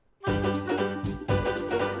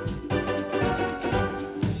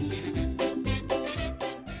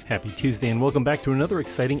Happy Tuesday and welcome back to another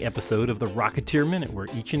exciting episode of the Rocketeer Minute, where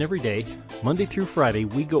each and every day, Monday through Friday,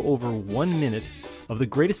 we go over 1 minute of the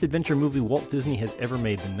greatest adventure movie Walt Disney has ever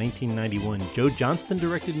made, the 1991 Joe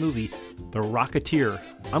Johnston-directed movie, The Rocketeer.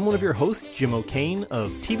 I'm one of your hosts, Jim O'Kane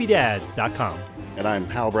of TVDads.com. And I'm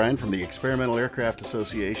Hal Bryan from the Experimental Aircraft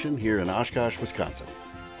Association here in Oshkosh, Wisconsin.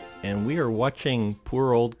 And we are watching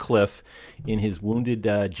poor old Cliff in his wounded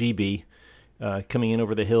GB, coming in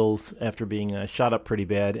over the hills after being shot up pretty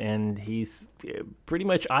bad, and he's pretty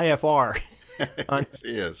much IFR. Yes, he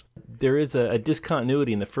is. There is a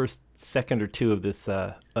discontinuity in the first second or two of this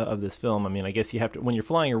film. I mean, I guess you have to, when you're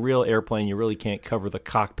flying a real airplane, you really can't cover the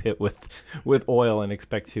cockpit with oil and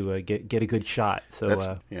expect to get a good shot.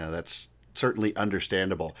 So that's certainly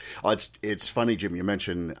understandable. It's funny, Jim, you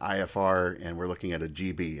mentioned IFR, and we're looking at a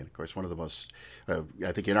GB, and of course one of the most,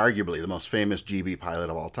 I think inarguably the most famous GB pilot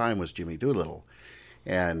of all time was Jimmy Doolittle,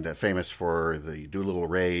 and famous for the Doolittle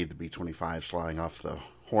raid, the B-25s flying off the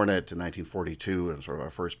Hornet in 1942, and sort of our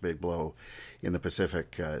first big blow in the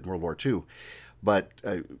Pacific in World War II. But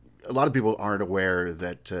a lot of people aren't aware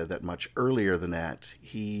that much earlier than that,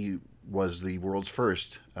 he was the world's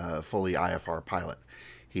first fully IFR pilot.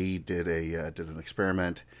 He did an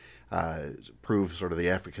experiment, proved sort of the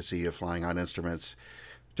efficacy of flying on instruments.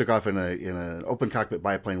 Took off in an open cockpit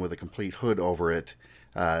biplane with a complete hood over it.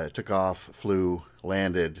 Took off, flew,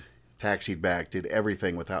 landed, taxied back, did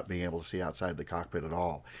everything without being able to see outside the cockpit at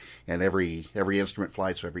all. And every instrument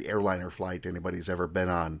flight, so every airliner flight anybody's ever been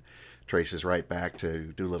on, traces right back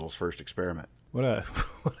to Doolittle's first experiment. What a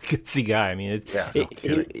gutsy guy! I mean, no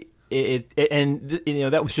kidding. And you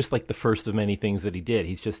know, that was just like the first of many things that he did.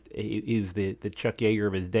 He's the Chuck Yeager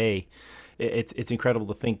of his day. It's incredible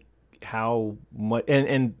to think how much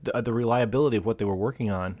and the reliability of what they were working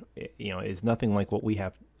on, you know, is nothing like what we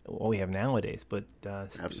have nowadays. But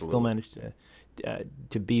still managed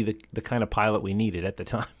to be the kind of pilot we needed at the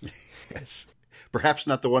time. Yes, perhaps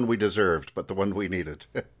not the one we deserved, but the one we needed.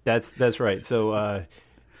 That's right. So.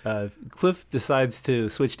 Cliff decides to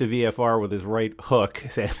switch to VFR with his right hook.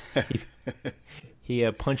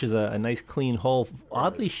 He punches a nice clean hole,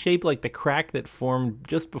 oddly shaped like the crack that formed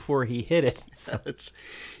just before he hit it. So.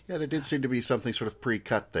 There did seem to be something sort of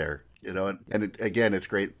pre-cut there, you know. And again, it's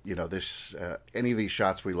great, you know. This any of these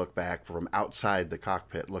shots we look back from outside the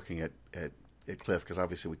cockpit, looking at Cliff, because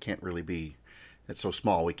obviously we can't really be. It's so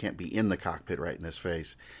small, we can't be in the cockpit right in his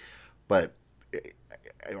face, but.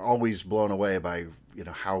 I'm always blown away by, you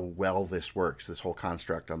know, how well this works, this whole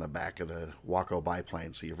construct on the back of the Waco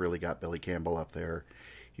biplane. So you've really got Billy Campbell up there.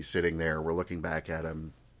 He's sitting there. We're looking back at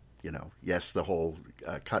him. You know, yes, the whole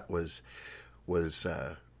cut was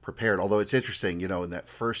prepared. Although it's interesting, you know, in that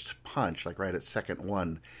first punch, like right at second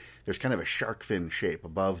one, there's kind of a shark fin shape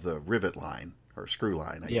above the rivet line or screw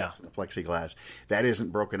line, I guess, in the plexiglass. That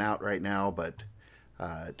isn't broken out right now, but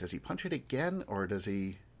does he punch it again, or does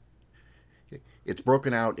he... It's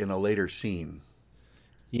broken out in a later scene.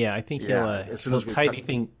 Yeah, I think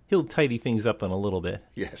he'll tidy things up in a little bit.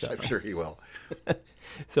 Yes, so. I'm sure he will.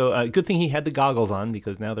 So good thing he had the goggles on,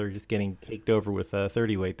 because now they're just getting caked over with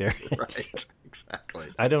 30 weight there. Right, exactly.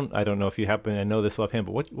 I don't know if you happen to know this offhand,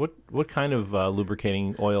 but what kind of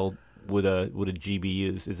lubricating oil would a GB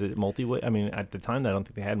use? Is it multi-weight? I mean, at the time, I don't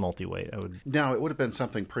think they had multi-weight. No, it would have been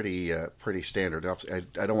something pretty standard.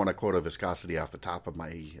 I don't want to quote a viscosity off the top of my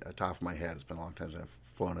head. It's been a long time since I've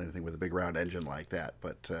flown anything with a big round engine like that.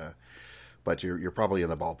 But you're probably in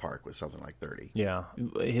the ballpark with something like 30. Yeah,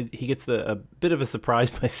 he gets a bit of a surprise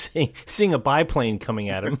by seeing a biplane coming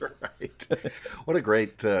at him. Right. What a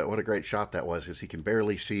great shot that was, because he can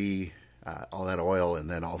barely see. All that oil,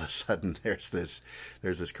 and then all of a sudden there's this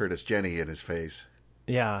Curtis Jenny in his face.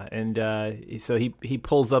 Yeah, and so he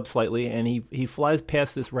pulls up slightly, and he flies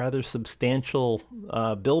past this rather substantial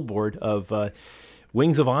billboard of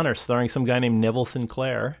Wings of Honor, starring some guy named Neville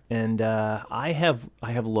Chinclair. And I have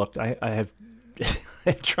looked. I have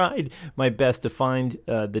I've tried my best to find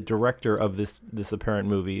the director of this apparent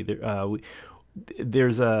movie.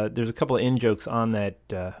 There's a couple of in jokes on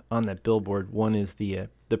that billboard. One is the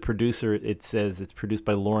producer. It says it's produced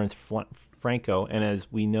by Lawrence Franco, and as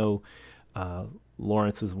we know,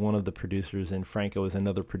 Lawrence is one of the producers, and Franco is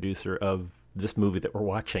another producer of this movie that we're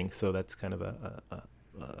watching. So that's kind of a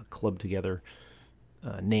club together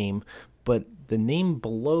name. But the name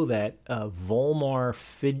below that, Volmar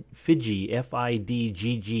Fidgge,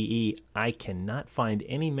 Fidgge, I cannot find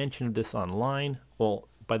any mention of this online. Well,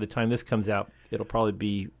 by the time this comes out, it'll probably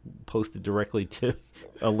be posted directly to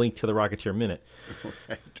a link to the Rocketeer Minute.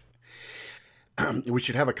 Right. We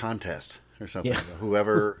should have a contest or something. Yeah.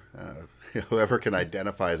 Whoever can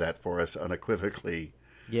identify that for us unequivocally.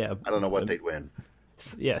 Yeah. I don't know what they'd win.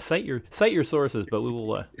 Yeah, cite your sources, but we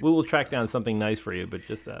will track down something nice for you. But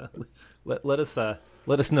just let us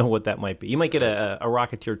know what that might be. You might get a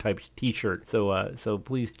Rocketeer type T-shirt. So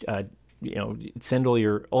please send all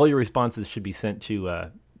your responses should be sent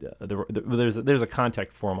to there's a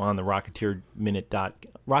contact form on the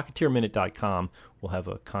rocketeerminute.com. We'll have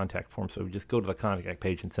a contact form, so just go to the contact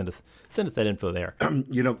page and send us that info there.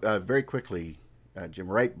 Very quickly, Jim,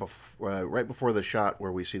 right before the shot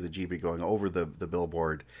where we see the GB going over the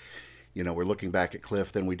billboard, we're looking back at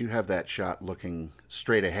Cliff. Then we do have that shot looking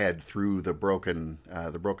straight ahead through the broken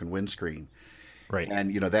windscreen, right?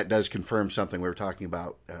 And that does confirm something we were talking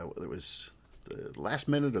about. It was the last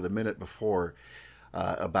minute or the minute before.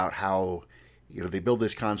 About how they build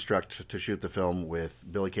this construct to shoot the film with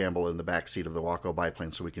Billy Campbell in the back seat of the Waco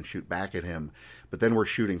biplane so we can shoot back at him, but then we're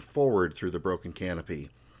shooting forward through the broken canopy,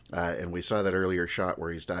 and we saw that earlier shot where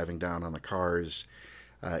he's diving down on the cars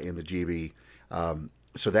in the GB.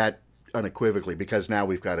 So that unequivocally, because now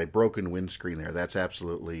we've got a broken windscreen there, that's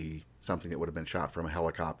absolutely something that would have been shot from a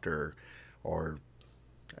helicopter, or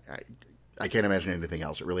I can't imagine anything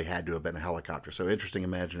else. It really had to have been a helicopter. So interesting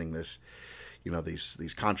imagining this.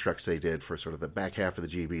 These constructs they did for sort of the back half of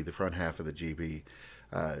the GB, the front half of the GB,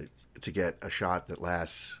 to get a shot that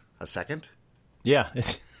lasts a second. Yeah.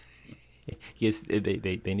 Yes,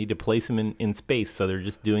 they need to place him in space, so they're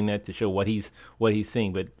just doing that to show what he's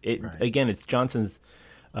seeing. But again, it's Johnson's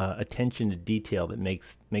attention to detail that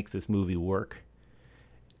makes this movie work.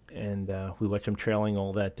 And we watch him trailing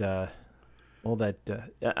all that.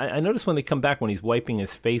 I noticed when they come back when he's wiping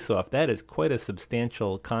his face off, that is quite a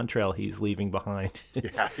substantial contrail he's leaving behind.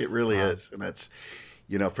 Yeah, it really is, and that's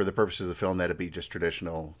for the purposes of the film, that'd be just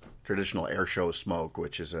traditional air show smoke,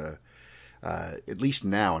 which is at least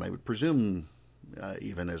now, and I would presume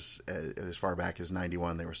even as far back as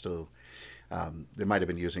 '91, they were still they might have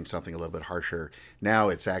been using something a little bit harsher. Now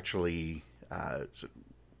it's actually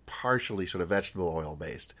partially sort of vegetable oil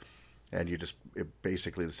based. And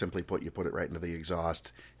basically, simply put, you put it right into the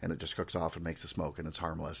exhaust, and it just cooks off and makes the smoke, and it's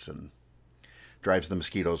harmless and drives the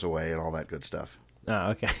mosquitoes away and all that good stuff. Oh,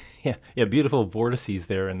 okay. Yeah, beautiful vortices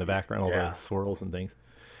there in the background, all the swirls and things.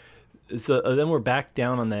 So then we're back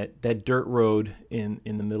down on that dirt road in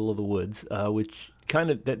the middle of the woods, which kind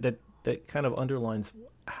of that kind of underlines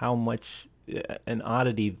how much an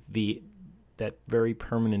oddity that very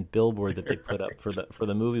permanent billboard that they put up for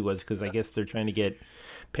the movie was, because I guess they're trying to get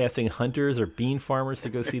passing hunters or bean farmers to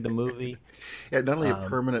go see the movie. Yeah, not only a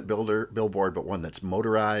permanent billboard, but one that's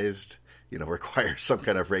motorized, requires some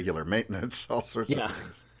kind of regular maintenance, all sorts of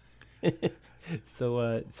things.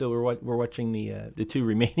 So we're watching the two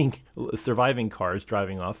remaining surviving cars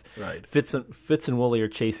driving off. Right. Fitz and Woolley are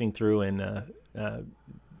chasing through, and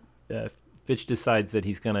Fitch decides that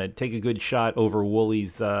he's going to take a good shot over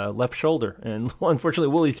Woolley's left shoulder, and unfortunately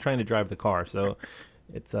Woolley's trying to drive the car, so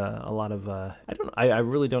it's a lot of I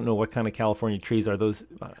really don't know what kind of California trees are those.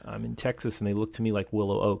 I'm in Texas, and they look to me like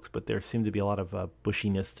willow oaks, but there seem to be a lot of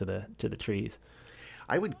bushiness to the trees.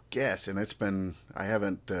 I would guess, and I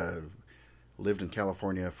haven't lived in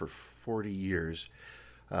California for 40 years,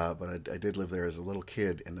 but I did live there as a little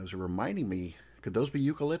kid, and those are reminding me. Could those be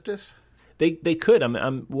eucalyptus? They could.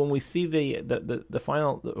 When we see the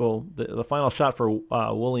final shot for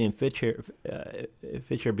Woolley and Fitch here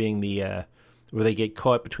being the where they get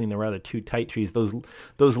caught between the rather two tight trees.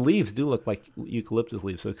 Those leaves do look like eucalyptus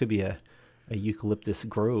leaves, so it could be a eucalyptus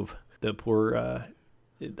grove. The poor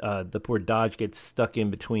Dodge gets stuck in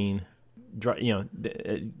between,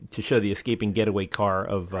 to show the escaping getaway car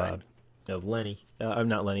of Lenny.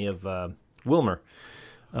 Not Lenny, of Wilmer,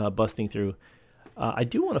 busting through. I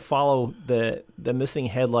do want to follow the missing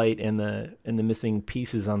headlight and the missing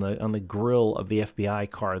pieces on the grill of the FBI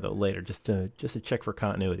car though later, just to check for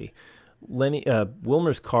continuity.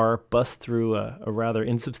 Wilmer's car busts through a rather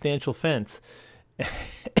insubstantial fence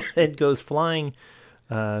and goes flying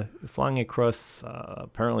across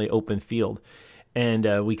apparently open field,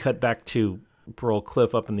 and we cut back to poor old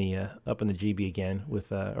Cliff up in the GB again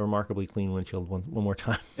with a remarkably clean windshield one more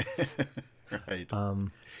time. Right.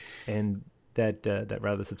 And that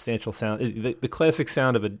rather substantial sound, the classic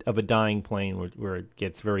sound of a dying plane, where it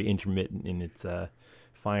gets very intermittent in its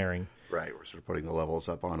firing. Right, we're sort of putting the levels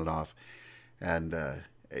up on and off, and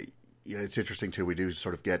it's interesting too. We do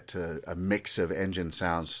sort of get a mix of engine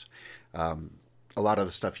sounds. A lot of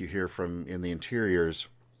the stuff you hear from in the interiors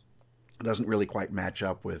doesn't really quite match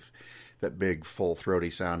up with that big, full, throaty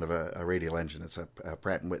sound of a radial engine. It's a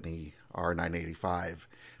Pratt & Whitney R985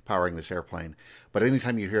 powering this airplane. But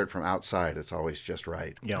anytime you hear it from outside, it's always just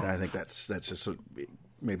right. Yeah. And I think that's just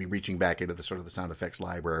maybe reaching back into the sort of the sound effects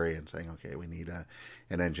library and saying, okay, we need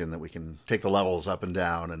an engine that we can take the levels up and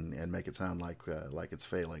down and make it sound like it's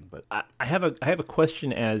failing. But I have a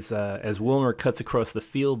question as Wilmer cuts across the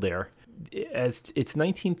field there. As it's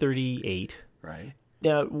 1938, right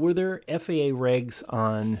now, were there FAA regs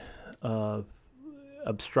on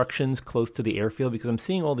obstructions close to the airfield? Because I'm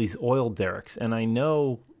seeing all these oil derricks, and I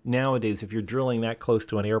know nowadays if you're drilling that close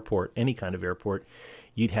to an airport, any kind of airport,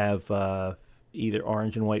 you'd have either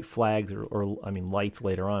orange and white flags or I mean lights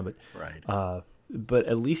later on, but right. But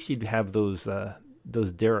at least you'd have those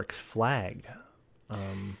derricks flagged.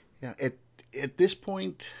 Yeah, at this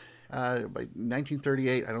point, by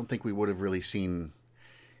 1938, I don't think we would have really seen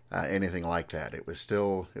anything like that. It was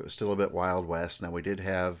still a bit Wild West. Now we did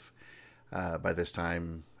have by this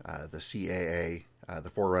time the CAA, the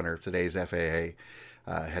forerunner of today's FAA,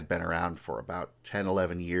 had been around for about 10,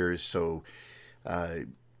 11 years. So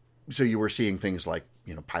you were seeing things like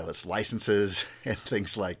pilots' licenses and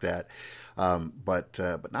things like that,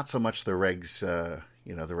 but not so much the regs. The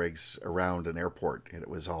regs around an airport. It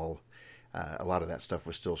was all a lot of that stuff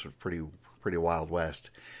was still sort of pretty Wild West.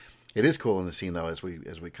 It is cool in the scene though, as we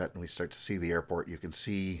cut and we start to see the airport. You can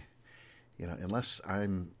see, unless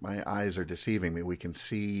my eyes are deceiving me, we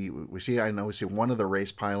see one of the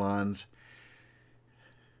race pylons.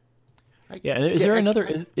 And is there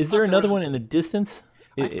another one in the distance?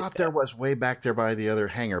 I thought there was way back there by the other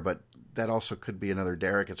hangar, but that also could be another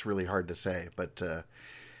derrick. It's really hard to say, but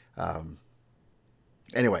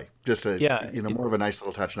anyway, just more of a nice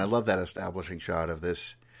little touch, and I love that establishing shot of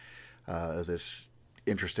this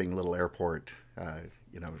interesting little airport.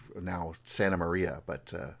 Now Santa Maria,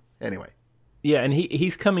 but anyway. Yeah, and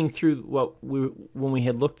he's coming through when we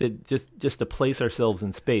had looked at just to place ourselves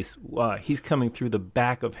in space. He's coming through the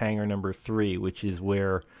back of hangar number 3, which is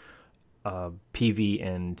where Peavy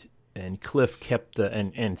and Cliff kept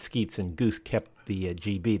and Skeets and Goose kept the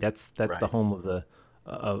GB. That's right. The home of the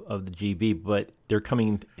GB, but they're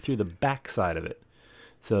coming through the back side of it,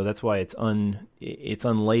 so that's why it's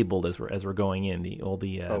unlabeled as we're going in.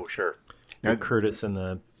 Sure. The Curtiss and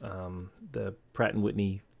the Pratt and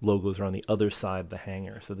Whitney logos are on the other side of the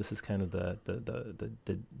hangar, so this is kind of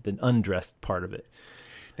the undressed part of it.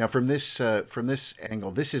 Now, from this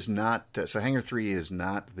angle, this is not so. Hangar 3 is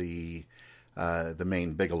not the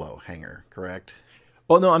main Bigelow hangar, correct?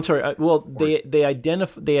 Oh no, I'm sorry. They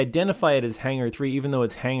identify it as hangar 3, even though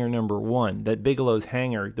it's hangar number 1. That Bigelow's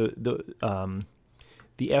hangar, the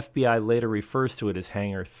FBI later refers to it as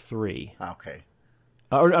hangar 3. Okay.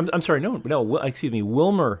 I'm sorry. No. Excuse me.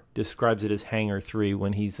 Wilmer describes it as hangar 3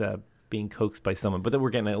 when he's being coaxed by someone. But then we're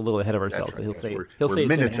getting a little ahead of ourselves. Right. He'll say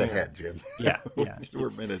minutes ahead, Jim. Yeah. We're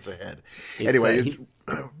minutes ahead. Anyway,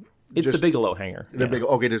 it's the Bigelow hangar.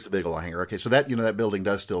 Okay, it is the Bigelow hangar. Okay, so that that building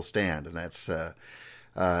does still stand, and that's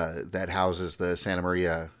that houses the Santa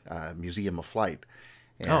Maria Museum of Flight.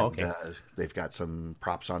 And, okay. They've got some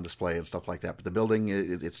props on display and stuff like that. But the building,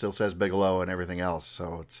 it still says Bigelow and everything else.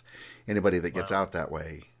 So it's anybody that gets out that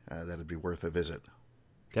way, that'd be worth a visit.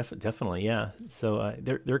 Definitely, yeah. So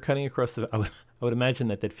they're cutting across the. I would imagine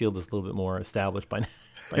that field is a little bit more established by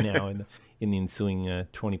now in the ensuing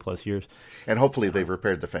 20 plus years. And hopefully they've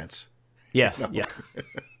repaired the fence. Yes, yeah.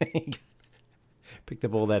 Picked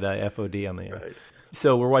up all that FOD on the. Right.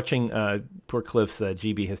 So we're watching poor Cliff's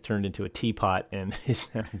GB has turned into a teapot and is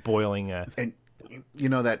now boiling. And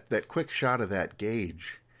that quick shot of that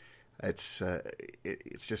gauge, it's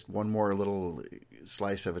just one more little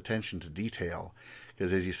slice of attention to detail,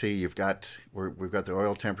 because as you see, we've got the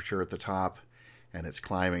oil temperature at the top, and it's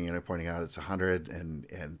climbing, and pointing out it's 100,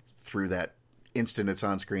 and through that instant it's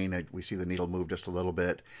on screen, we see the needle move just a little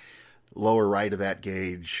bit. Lower right of that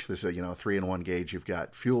gauge, this is a 3-in-1 gauge. You've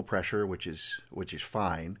got fuel pressure, which is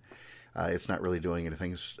fine. It's not really doing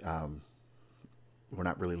anything. We're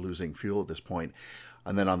not really losing fuel at this point.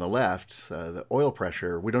 And then on the left, the oil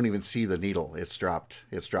pressure. We don't even see the needle. It's dropped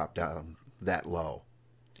down that low.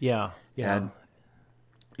 Yeah. And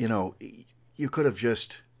you could have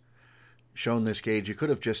just shown this gauge. You could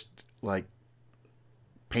have just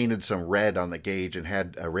painted some red on the gauge and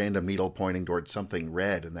had a random needle pointing towards something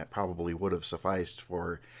red, and that probably would have sufficed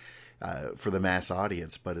for the mass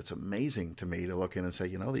audience. But it's amazing to me to look in and say,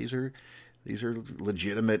 these are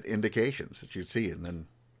legitimate indications that you see, and then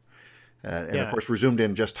of course we're zoomed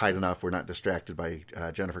in just tight enough. We're not distracted by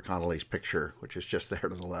Jennifer Connelly's picture, which is just there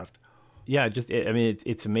to the left. Yeah,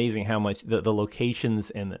 it's amazing how much the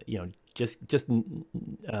locations and just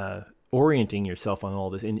orienting yourself on all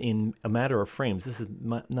this in a matter of frames. This is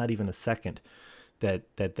not even a second that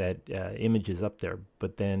image is up there,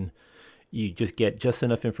 but then you just get just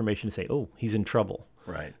enough information to say, oh, he's in trouble.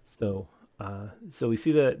 Right. So So we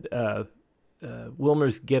see that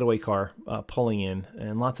Wilmer's getaway car pulling in,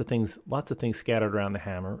 and lots of things scattered around the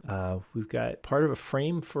hammer. We've got part of a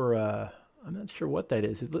frame for I'm not sure what that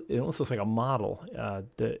is. It almost looks like a model.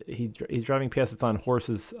 He's driving past. It's on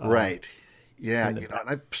horses. Right. Yeah. And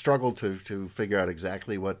I've struggled to figure out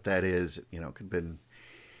exactly what that is. It could have been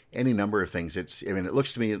any number of things. It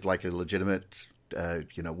looks to me like a legitimate,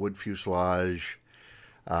 wood fuselage.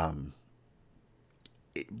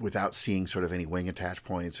 Without seeing sort of any wing attach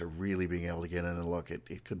points or really being able to get in and look,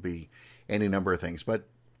 it could be any number of things, but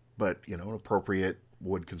an appropriate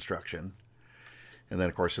wood construction. And then,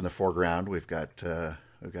 of course, in the foreground, we've got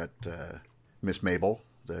Miss Mabel,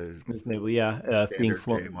 Miss Mabel, being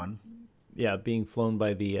flown. Yeah, being flown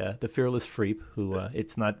by the fearless Freep, who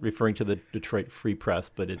it's not referring to the Detroit Free Press,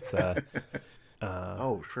 but it's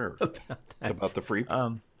oh, sure, about the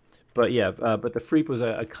Freep. But the Freep was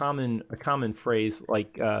a common phrase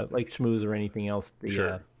like schmooze or anything else.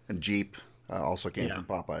 Sure. And Jeep also came from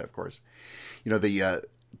Popeye, of course.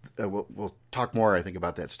 We'll talk more, I think,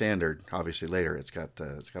 about that standard obviously later. It's got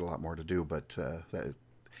a lot more to do, but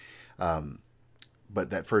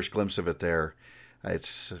that first glimpse of it there,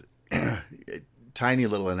 it's a tiny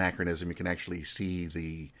little anachronism. You can actually see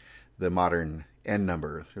the modern N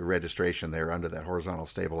number, the registration there under that horizontal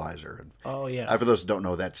stabilizer. And for those who don't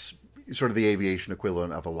know, that's sort of the aviation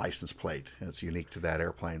equivalent of a license plate. It's unique to that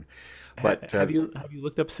airplane. But have you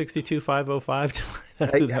looked up 62505?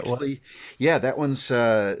 That one's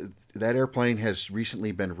that airplane has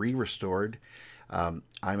recently been re-restored. I'm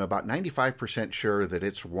about 95% sure that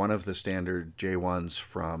it's one of the standard J1s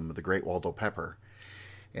from the Great Waldo Pepper.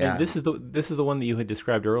 And this is the one that you had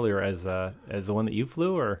described earlier as the one that you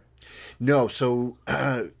flew, or no? So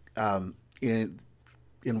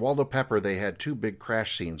in Waldo Pepper, they had two big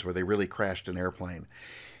crash scenes where they really crashed an airplane,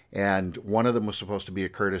 and one of them was supposed to be a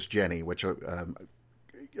Curtiss Jenny, which a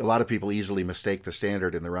lot of people easily mistake the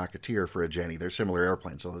Standard and the Rocketeer for a Jenny. They're similar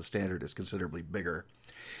airplanes, so the Standard is considerably bigger.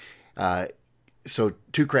 So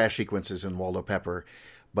two crash sequences in Waldo Pepper.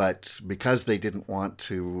 But because they didn't want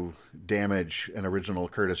to damage an original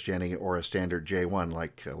Curtiss Jenny or a standard J1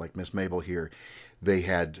 like Miss Mabel here, they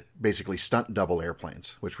had basically stunt double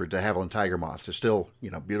airplanes, which were de Havilland Tiger Moths. They're still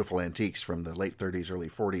beautiful antiques from the late 30s, early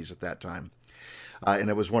 40s at that time. And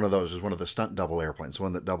it was one of those. It was one of the stunt double airplanes,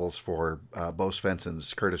 one that doubles for Bo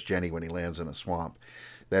Svensson's Curtiss Jenny when he lands in a swamp.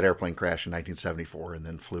 That airplane crashed in 1974 and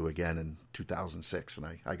then flew again in 2006, and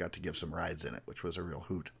I got to give some rides in it, which was a real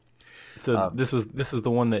hoot. So this was the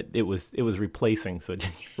one that it was replacing. So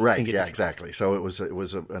right, yeah, exactly. So it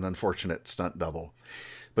was an unfortunate stunt double,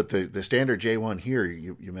 but the standard J1 here,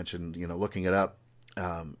 you mentioned looking it up.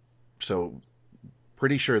 So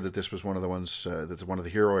pretty sure that this was one of the ones that's one of the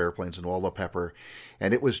hero airplanes in Waldo Pepper,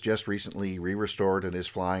 and it was just recently re-restored and is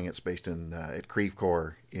flying. It's based in at Creve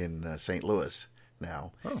Corps in St. Louis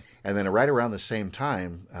now. Oh. And then right around the same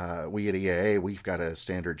time, we at EAA, we've got a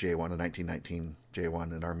standard J1, a 1919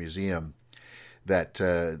 J1 in our museum that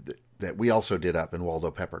we also did up in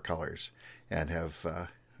Waldo Pepper colors, and have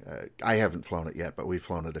I haven't flown it yet, but we've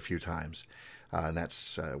flown it a few times, and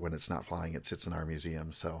that's when it's not flying, it sits in our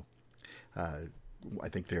museum. So I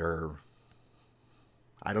think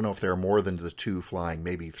I don't know if there are more than the two flying,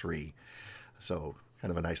 maybe three. So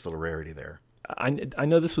kind of a nice little rarity there. I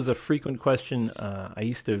know this was a frequent question. I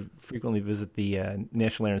used to frequently visit the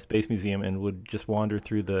National Air and Space Museum and would just wander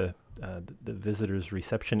through the visitors'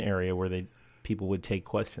 reception area where people would take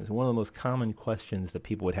questions. And one of the most common questions that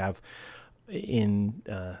people would have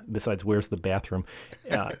besides where's the bathroom,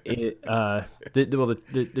 the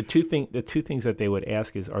two things that they would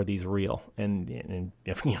ask is, are these real? And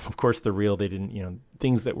of course they're real. They didn't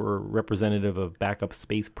things that were representative of backup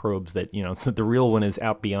space probes that the real one is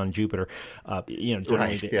out beyond Jupiter. Generally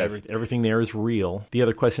right, yes. Everything there is real. The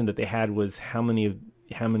other question that they had was how many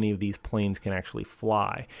of these planes can actually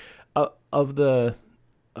fly? Of the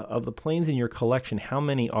planes in your collection, how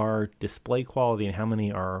many are display quality and how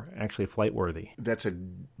many are actually flight worthy? That's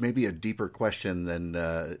maybe a deeper question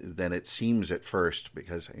than it seems at first,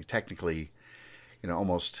 because technically,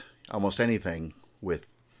 almost anything with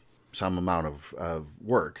some amount of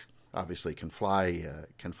work obviously can fly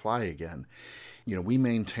again. We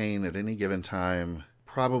maintain at any given time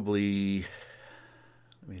probably.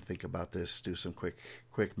 Let me think about this. Do some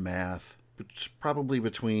quick math. It's probably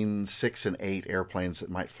between 6 and 8 airplanes that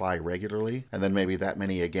might fly regularly, and then maybe that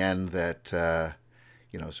many again that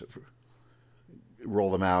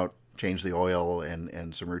roll them out, change the oil,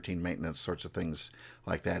 and some routine maintenance sorts of things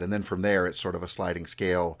like that. And then from there, it's sort of a sliding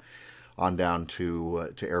scale on down to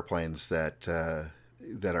airplanes that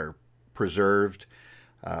are preserved,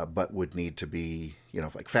 but would need to be,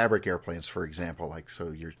 like fabric airplanes, for example. Like,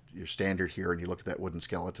 so your standard here, and you look at that wooden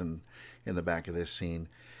skeleton in the back of this scene.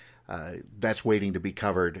 That's waiting to be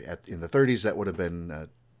covered. In the 30s, that would have been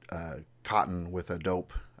cotton with a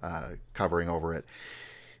dope covering over it.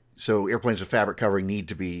 So airplanes with fabric covering need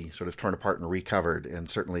to be sort of torn apart and recovered, and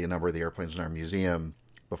certainly a number of the airplanes in our museum,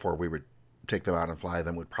 before we would take them out and fly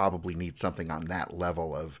them, would probably need something on that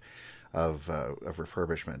level of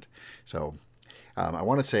refurbishment. So I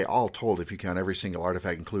want to say, all told, if you count every single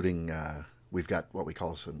artifact, including we've got what we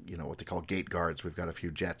call what they call gate guards. We've got a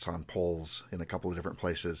few jets on poles in a couple of different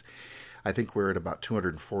places. I think we're at about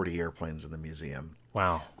 240 airplanes in the museum.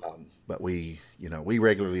 Wow. But we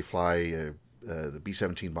regularly fly the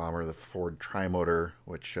B-17 bomber, the Ford Trimotor,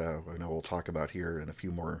 which I know we'll talk about here in a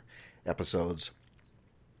few more episodes.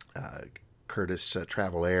 Curtiss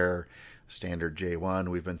Travel Air, standard J-1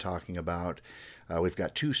 we've been talking about. We've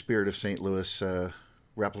got 2 Spirit of St. Louis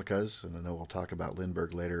replicas, and I know we'll talk about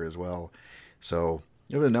Lindbergh later as well. So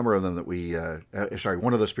there are a number of them that we...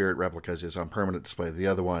 one of the Spirit replicas is on permanent display. The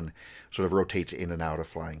other one sort of rotates in and out of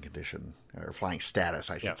flying condition, or flying status,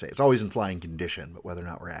 I should say. It's always in flying condition, but whether or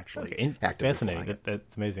not we're actually actively fascinating. flying it.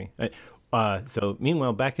 That's amazing. So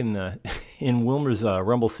meanwhile, back in Wilmer's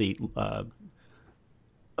rumble seat...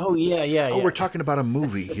 We're talking about a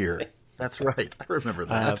movie here. That's right. I remember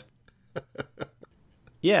that.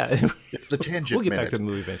 Yeah. It's the tangent We'll get minute. back to the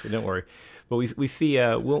movie eventually, don't worry. But we see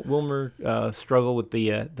Wilmer struggle with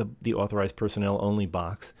the authorized personnel only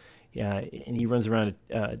box. And he runs around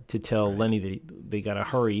to tell Lenny that they got to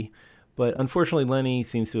hurry. But unfortunately, Lenny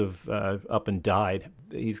seems to have up and died.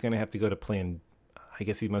 He's going to have to go to plan... I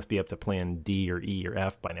guess he must be up to plan D or E or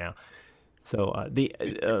F by now. So the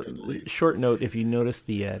short note, if you notice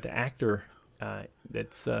the actor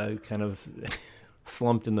that's kind of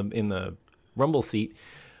slumped in the rumble seat,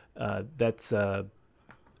 that's what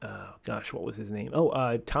was his name?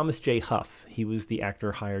 Thomas J. Huff. He was the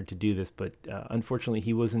actor hired to do this, but unfortunately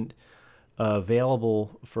he wasn't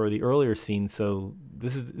available for the earlier scene. So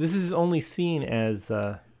this is only seen as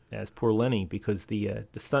poor Lenny, because the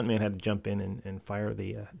stuntman had to jump in and fire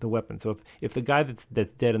the weapon. So if the guy that's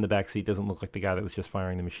dead in the back seat doesn't look like the guy that was just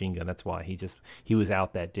firing the machine gun, that's why he was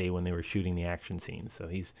out that day when they were shooting the action scenes.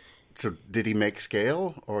 So did he make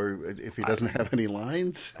scale, or if he doesn't have any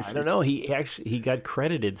lines? I don't know. He got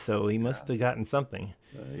credited, so he must have gotten something.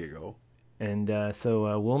 There you go. And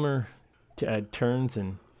so Wilmer turns,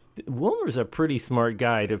 and Wilmer's a pretty smart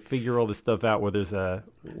guy to figure all this stuff out. Where there's a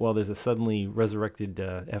suddenly resurrected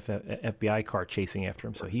FBI car chasing after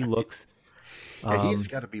him. So he looks. He's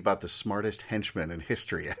got to be about the smartest henchman in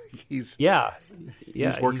history. He's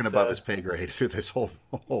working above his pay grade through this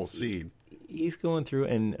whole scene. He's going through,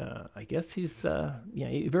 and I guess he's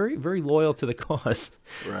very, very loyal to the cause.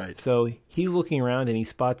 Right. So he's looking around, and he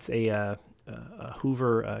spots a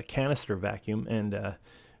Hoover canister vacuum. And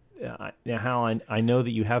now, Hal, I know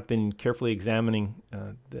that you have been carefully examining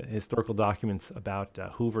the historical documents about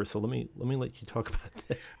Hoover. So let me let you talk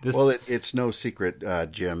about this. Well, it's no secret,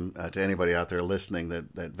 Jim, to anybody out there listening,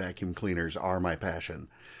 that vacuum cleaners are my passion.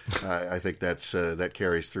 I think that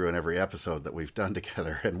carries through in every episode that we've done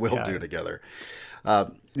together and will do together.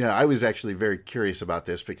 I was actually very curious about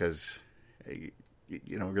this because,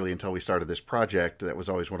 really until we started this project, that was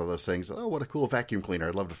always one of those things. Oh, what a cool vacuum cleaner!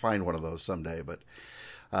 I'd love to find one of those someday, but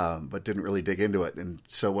didn't really dig into it. And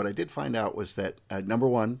so what I did find out was that number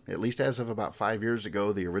one, at least as of about 5 years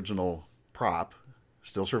ago, the original prop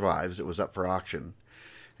still survives. It was up for auction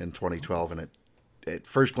in 2012, and at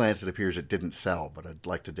first glance, it appears it didn't sell, but I'd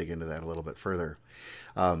like to dig into that a little bit further.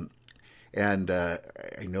 And I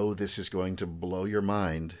know this is going to blow your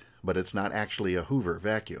mind, but it's not actually a Hoover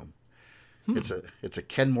vacuum. It's a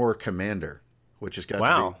Kenmore Commander, which has got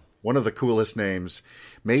to be one of the coolest names,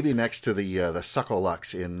 maybe next to the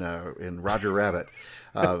Suckolux in Roger Rabbit.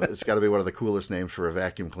 It's got to be one of the coolest names for a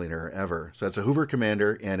vacuum cleaner ever. So it's a Hoover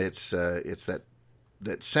Commander, and it's that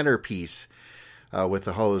centerpiece. With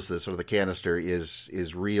the hose, the sort of the canister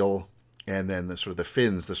is real, and then the sort of the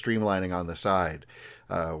fins, the streamlining on the side,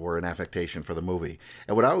 were an affectation for the movie.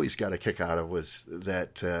 And what I always got a kick out of was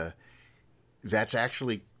that that's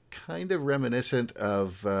actually kind of reminiscent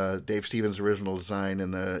of Dave Stevens' original design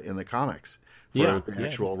in the comics for the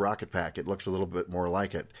actual rocket pack. It looks a little bit more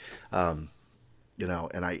like it, and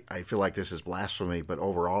I feel like this is blasphemy, but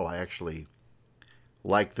overall, I actually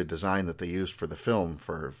like the design that they used for the film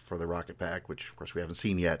for the rocket pack, which of course we haven't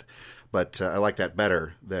seen yet, but I like that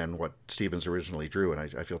better than what Stevens originally drew, and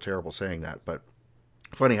I feel terrible saying that, but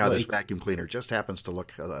funny how this vacuum cleaner just happens to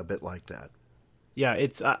look a bit like that. Yeah,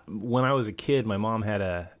 it's when I was a kid, my mom had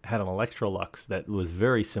an Electrolux that was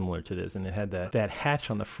very similar to this, and it had that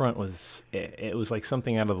hatch on the front it was like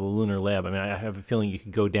something out of the lunar lab. I mean, I have a feeling you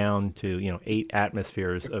could go down to 8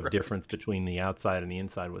 atmospheres of difference between the outside and the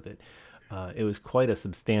inside with it. It was quite a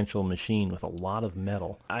substantial machine with a lot of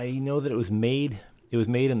metal. I know that it was made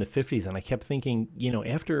in the 50s, and I kept thinking,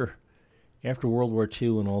 after World War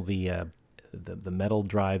II and all the metal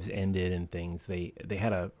drives ended and things, they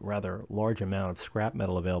had a rather large amount of scrap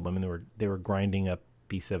metal available. I mean, they were grinding up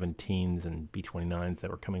B-17s and B-29s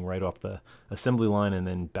that were coming right off the assembly line and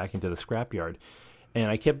then back into the scrapyard. And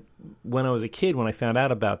I kept, when I was a kid, when I found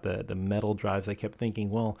out about the metal drives, I kept thinking,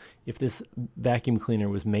 well, if this vacuum cleaner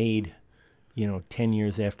was made 10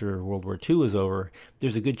 years after World War II was over,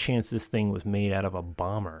 there's a good chance this thing was made out of a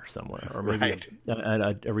bomber somewhere, or maybe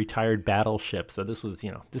a retired battleship. So this was,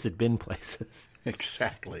 this had been places.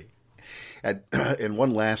 Exactly. And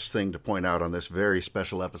one last thing to point out on this very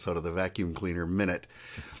special episode of the Vacuum Cleaner Minute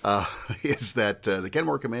is that the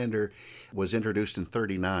Kenmore Commander was introduced in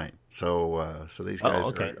 '39. So these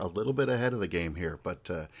guys are a little bit ahead of the game here. But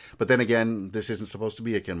then again, this isn't supposed to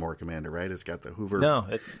be a Kenmore Commander, right? It's got the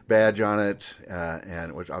Hoover badge on it,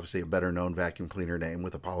 and which obviously a better known vacuum cleaner name,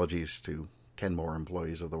 with apologies to Kenmore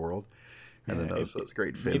employees of the world. And then those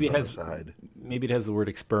great fins on the side. Maybe it has the word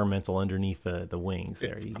experimental underneath the wings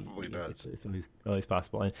there. It probably does. It's always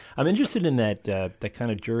possible. And I'm interested in that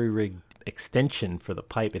kind of jury-rigged extension for the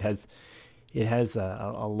pipe. It has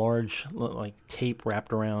a large like tape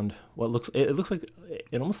wrapped around what it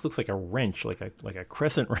almost looks like a wrench, like a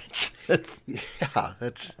crescent wrench.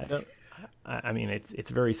 I mean, it's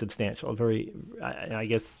very substantial. I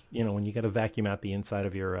guess when you got to vacuum out the inside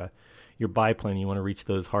of your biplane, you want to reach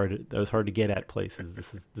those hard to get at places.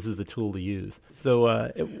 This is the tool to use.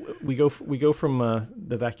 So we go from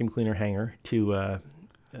the vacuum cleaner hangar to a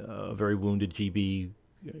very wounded GB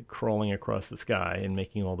crawling across the sky and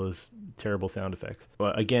making all those terrible sound effects.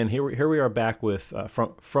 But again, here we are back with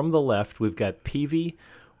from the left. We've got Peavy,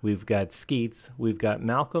 we've got Skeets, we've got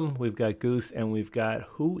Malcolm, we've got Goose, and we've got,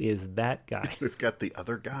 who is that guy? We've got the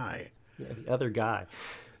other guy. Yeah, the other guy.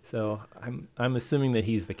 So I'm assuming that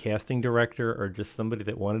he's the casting director or just somebody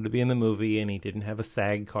that wanted to be in the movie and he didn't have a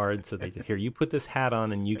SAG card, so they said, here, you put this hat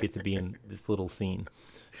on and you get to be in this little scene.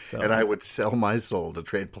 So, and I would sell my soul to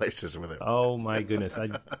trade places with him. Oh my goodness,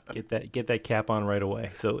 I'd get that cap on right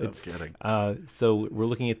away. So no kidding. So we're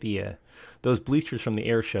looking at those bleachers from the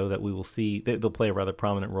air show that we will see. They'll play a rather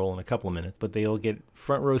prominent role in a couple of minutes, but they'll get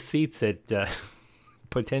front row seats at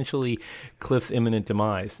potentially Cliff's imminent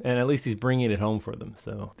demise, and at least he's bringing it home for them.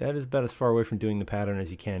 So that is about as far away from doing the pattern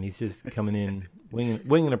as you can. He's just coming in,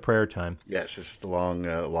 winging a prayer time. Yes, it's just a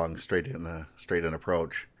long, straight in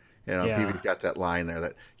approach. Peavy's got that line there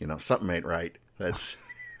that something ain't right. That's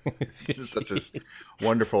just such a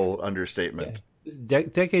wonderful understatement. Yeah.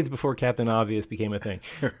 Decades before Captain Obvious became a thing,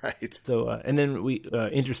 right? So, and then we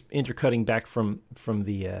intercutting back from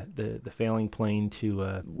the failing plane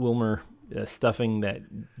to Wilmer stuffing that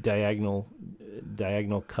diagonal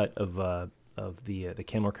cut of the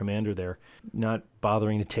Kenmore Commander there, not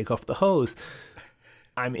bothering to take off the hose.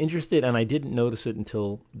 I'm interested, and I didn't notice it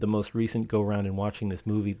until the most recent go-round in watching this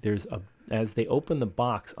movie. As they open the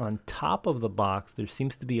box, on top of the box, there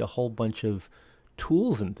seems to be a whole bunch of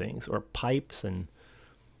tools and things, or pipes, and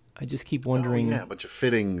I just keep wondering... a bunch of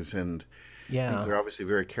fittings, and things are obviously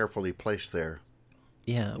very carefully placed there.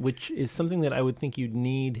 Yeah, which is something that I would think you'd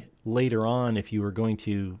need later on if you were going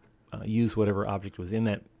to use whatever object was in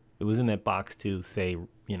that box to, say,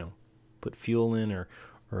 put fuel in or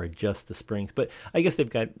adjust the springs. But I guess they've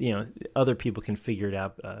got, other people can figure it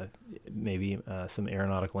out. Maybe some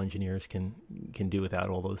aeronautical engineers can do without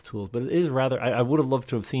all those tools. But it is rather, I would have loved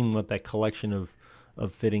to have seen what that collection of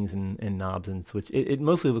fittings and knobs and switch. It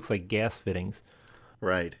mostly looks like gas fittings.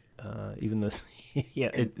 Right. Even though,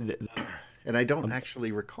 and I don't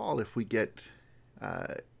actually recall if we get,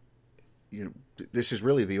 this is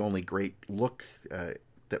really the only great look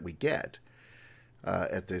that we get.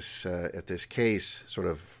 At this case, sort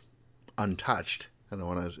of untouched. I don't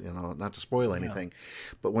want to, not to spoil anything,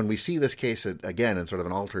 but when we see this case again in sort of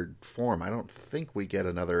an altered form, I don't think we get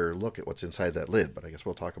another look at what's inside that lid. But I guess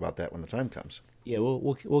we'll talk about that when the time comes. Yeah,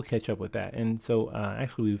 we'll catch up with that. And so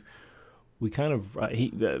actually, we kind of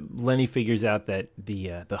Lenny figures out that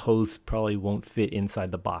the hose probably won't fit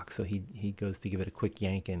inside the box, so he goes to give it a quick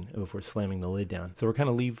yank before slamming the lid down. So we're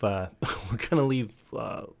gonna leave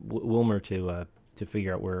Wilmer to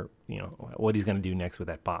figure out where what he's going to do next with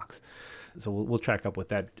that box. So we'll track up with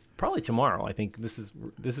that probably tomorrow. I think this is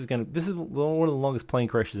one of the longest plane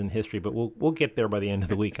crashes in history, but we'll get there by the end of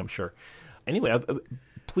the week, I'm sure. Anyway,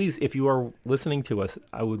 please, if you are listening to us,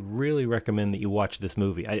 I would really recommend that you watch this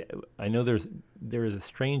movie. I know there is a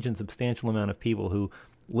strange and substantial amount of people who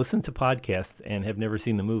listen to podcasts and have never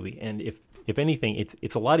seen the movie. And if anything,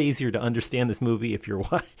 it's a lot easier to understand this movie if you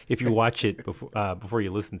watch it before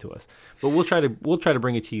you listen to us. But we'll try to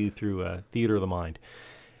bring it to you through Theater of the Mind.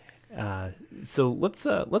 So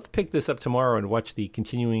let's pick this up tomorrow and watch the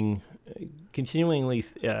continuingly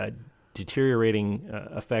deteriorating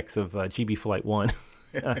effects of GB Flight 1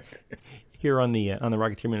 here on the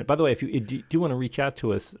Rocketeer Minute. By the way, if you do want to reach out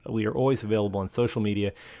to us, we are always available on social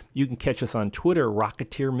media. You can catch us on Twitter,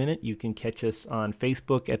 Rocketeer Minute. You can catch us on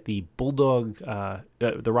Facebook at the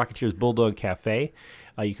Rocketeers Bulldog Cafe.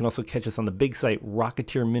 You can also catch us on the big site,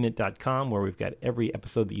 rocketeerminute.com, where we've got every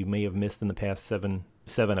episode that you may have missed in the past seven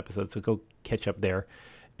episodes. So go catch up there.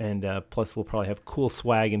 And plus, we'll probably have cool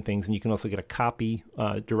swag and things. And you can also get a copy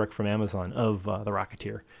direct from Amazon of The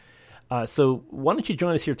Rocketeer. So why don't you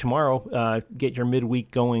join us here tomorrow, get your midweek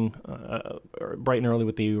going bright and early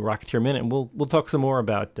with the Rocketeer Minute, and we'll talk some more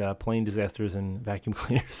about plane disasters and vacuum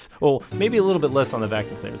cleaners. Well, maybe a little bit less on the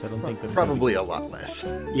vacuum cleaners. I don't think that's probably a lot less.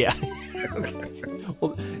 Yeah. Okay.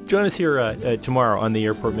 Well, join us here tomorrow on the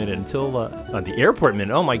Airport Minute. Until on the Airport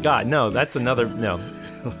Minute. Oh my God, no, that's another no.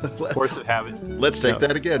 Force of habit. Let's take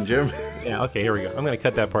that again, Jim. Yeah. Okay. Here we go. I'm going to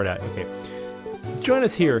cut that part out. Okay. Join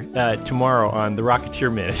us here tomorrow on the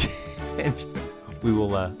Rocketeer Minute. And we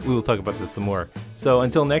will talk about this some more. So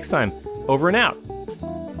until next time, over and out.